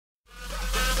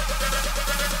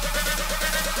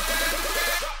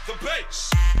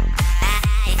bass.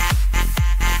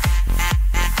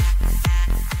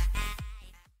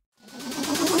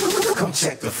 Come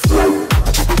check the flow.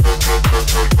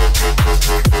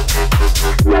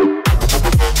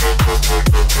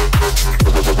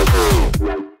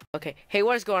 Okay, hey,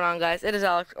 what is going on, guys? It is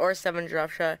Alex or 7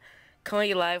 Dropshot coming to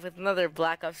you live with another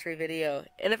Black Ops 3 video.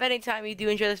 And if any time you do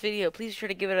enjoy this video, please be sure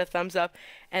to give it a thumbs up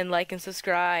and like and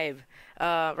subscribe.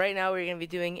 Right now we're going to be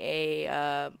doing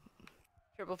a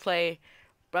triple play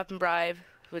weapon bribe,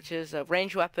 which is a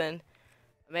ranged weapon,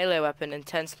 a melee weapon, and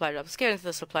 10 supply drops. Let's get into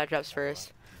the supply drops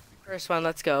first. First one,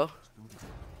 let's go.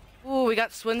 Ooh, we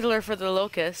got Swindler for the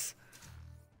Locust.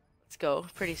 Let's go,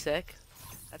 pretty sick.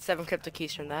 Got 7 crypto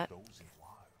keys from that.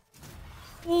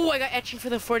 Ooh, I got etching for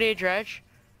the 48 dredge.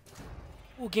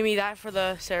 Ooh, give me that for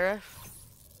the Seraph.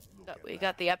 We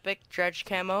got the epic dredge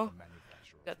camo.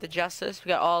 We got the justice. We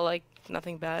got all like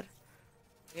nothing bad.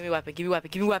 Give me weapon. Give me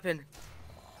weapon. Give me weapon.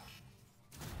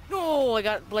 No, I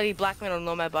got bloody black man on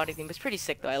nomad body thing. But it's pretty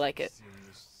sick though. I like it.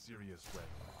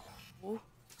 Ooh.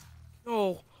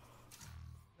 No.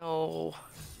 No.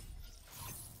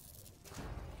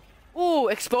 Ooh,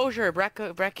 exposure.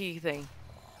 Brecky thing.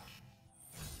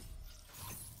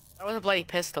 That was a bloody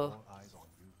pistol.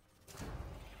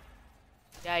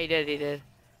 Yeah, he did, he did.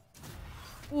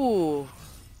 Ooh.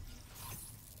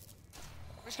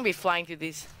 We're just gonna be flying through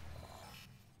these.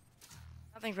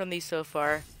 Nothing from these so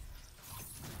far.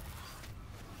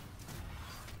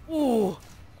 Ooh.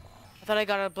 I thought I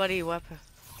got a bloody weapon.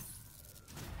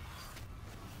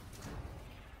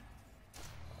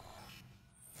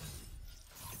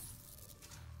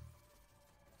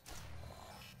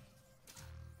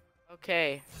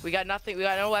 Okay, we got nothing. We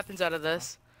got no weapons out of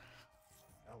this.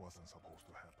 That wasn't supposed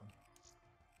to happen.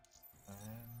 And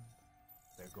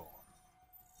they're gone.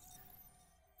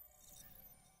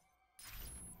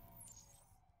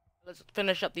 Let's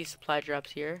finish up these supply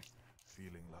drops here.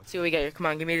 Feeling lucky. See what we get here. Come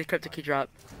on, give me the crypto key drop.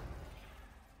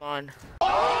 Come on.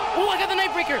 Oh, I got the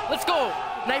Nightbreaker. Let's go.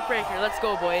 Nightbreaker. Let's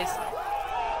go, boys.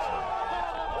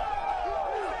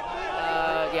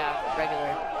 Yeah,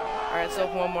 regular. All right, let's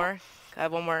open one more. I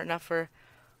have one more, enough for...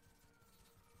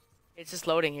 It's just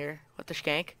loading here. What the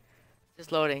skank?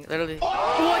 Just loading, literally.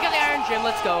 Oh, I got the Iron Gym,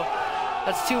 let's go.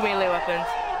 That's 2 melee weapons.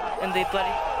 And the bloody...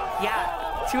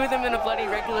 Yeah, 2 of them in a bloody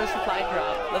regular supply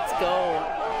drop. Let's go.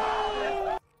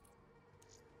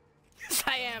 Yes,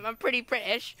 I am. I'm pretty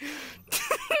British.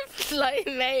 Like,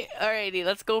 mate. Alrighty,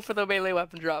 let's go for the melee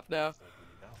weapon drop now.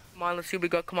 Come on, let's see what we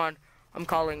got. Come on. I'm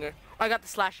calling her. I got the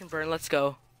slash and burn. Let's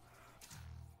go.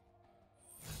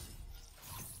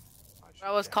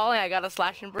 I was calling, I got a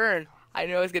slash and burn. I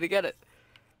knew I was gonna get it.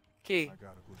 Key. I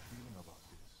got a good feeling about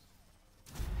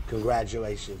this.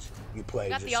 Congratulations, you played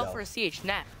Got the yourself. L for a siege,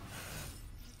 nah.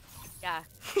 Yeah.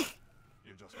 You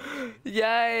just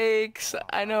Yikes.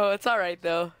 I know, it's alright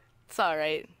though. It's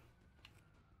alright.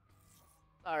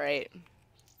 Alright.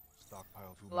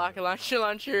 stockpile too Lock a many.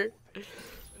 launcher.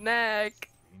 Neck.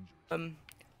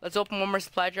 Let's open one more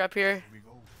supply drop here. Here we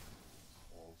go.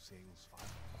 All sails fine.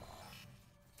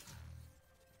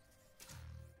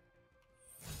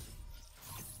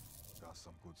 Got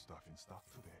some good stuff in stock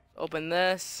today. Open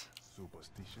this.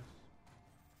 Superstitious.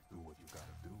 Do what you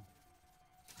gotta do.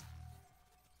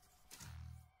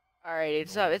 Alright,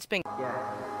 it's been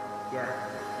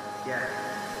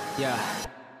Yeah,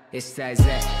 it's that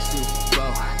Zach Super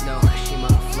Bowl, no Shima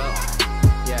flow.